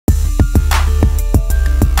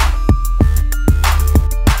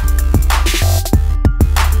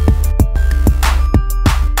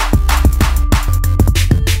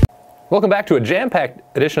Welcome back to a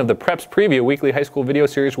jam-packed edition of the Preps Preview weekly high school video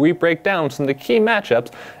series where we break down some of the key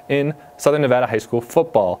matchups in Southern Nevada high school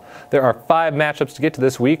football. There are 5 matchups to get to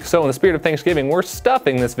this week, so in the spirit of Thanksgiving, we're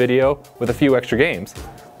stuffing this video with a few extra games.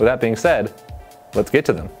 With that being said, let's get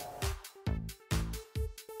to them.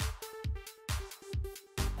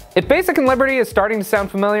 If Basic and Liberty is starting to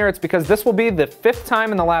sound familiar, it's because this will be the 5th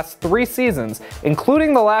time in the last 3 seasons,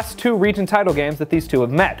 including the last 2 region title games that these two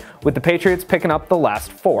have met, with the Patriots picking up the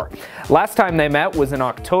last 4. Last time they met was in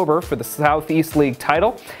October for the Southeast League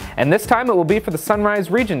title, and this time it will be for the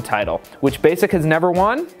Sunrise Region title, which Basic has never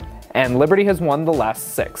won, and Liberty has won the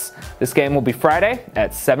last 6. This game will be Friday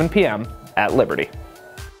at 7 p.m. at Liberty.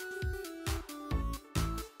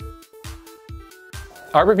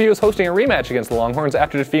 Arborview is hosting a rematch against the Longhorns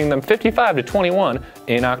after defeating them 55-21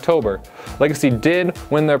 in October. Legacy did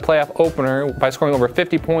win their playoff opener by scoring over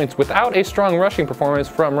 50 points without a strong rushing performance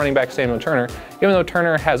from running back Samuel Turner, even though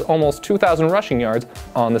Turner has almost 2,000 rushing yards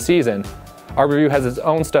on the season. Arborview has its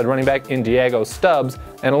own stud running back in Diego Stubbs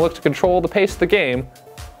and will look to control the pace of the game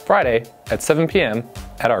Friday at 7 p.m.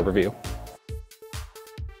 at Arborview.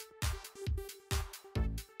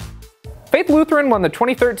 Faith Lutheran won the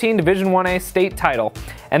 2013 Division 1A state title,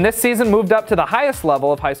 and this season moved up to the highest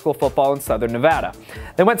level of high school football in Southern Nevada.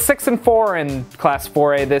 They went 6-4 in Class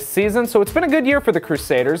 4A this season, so it's been a good year for the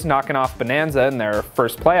Crusaders, knocking off Bonanza in their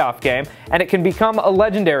first playoff game, and it can become a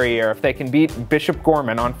legendary year if they can beat Bishop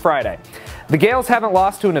Gorman on Friday. The Gales haven't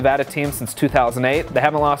lost to a Nevada team since 2008, they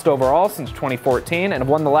haven't lost overall since 2014, and have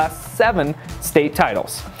won the last 7 state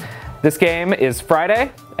titles. This game is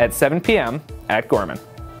Friday at 7 p.m. at Gorman.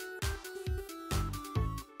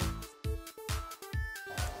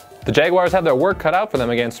 The Jaguars have their work cut out for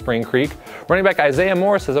them against Spring Creek. Running back Isaiah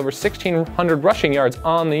Morris has over 1,600 rushing yards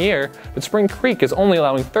on the year, but Spring Creek is only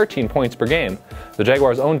allowing 13 points per game. The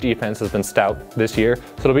Jaguars' own defense has been stout this year,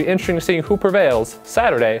 so it'll be interesting to see who prevails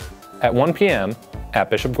Saturday at 1 p.m.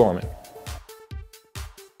 at Bishop Gorman.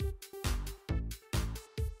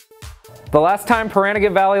 The last time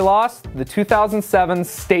Pahranagat Valley lost, the 2007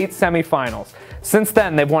 state semifinals. Since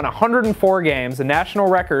then, they've won 104 games, a national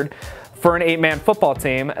record for an 8-man football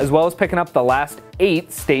team, as well as picking up the last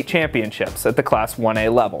 8 state championships at the Class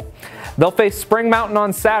 1A level. They'll face Spring Mountain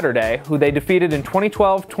on Saturday, who they defeated in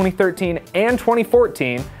 2012, 2013, and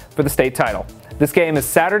 2014 for the state title. This game is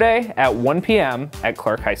Saturday at 1 p.m. at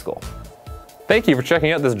Clark High School. Thank you for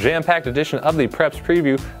checking out this jam-packed edition of the Preps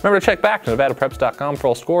Preview. Remember to check back to NevadaPreps.com for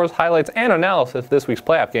all scores, highlights, and analysis of this week's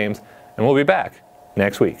playoff games, and we'll be back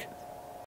next week.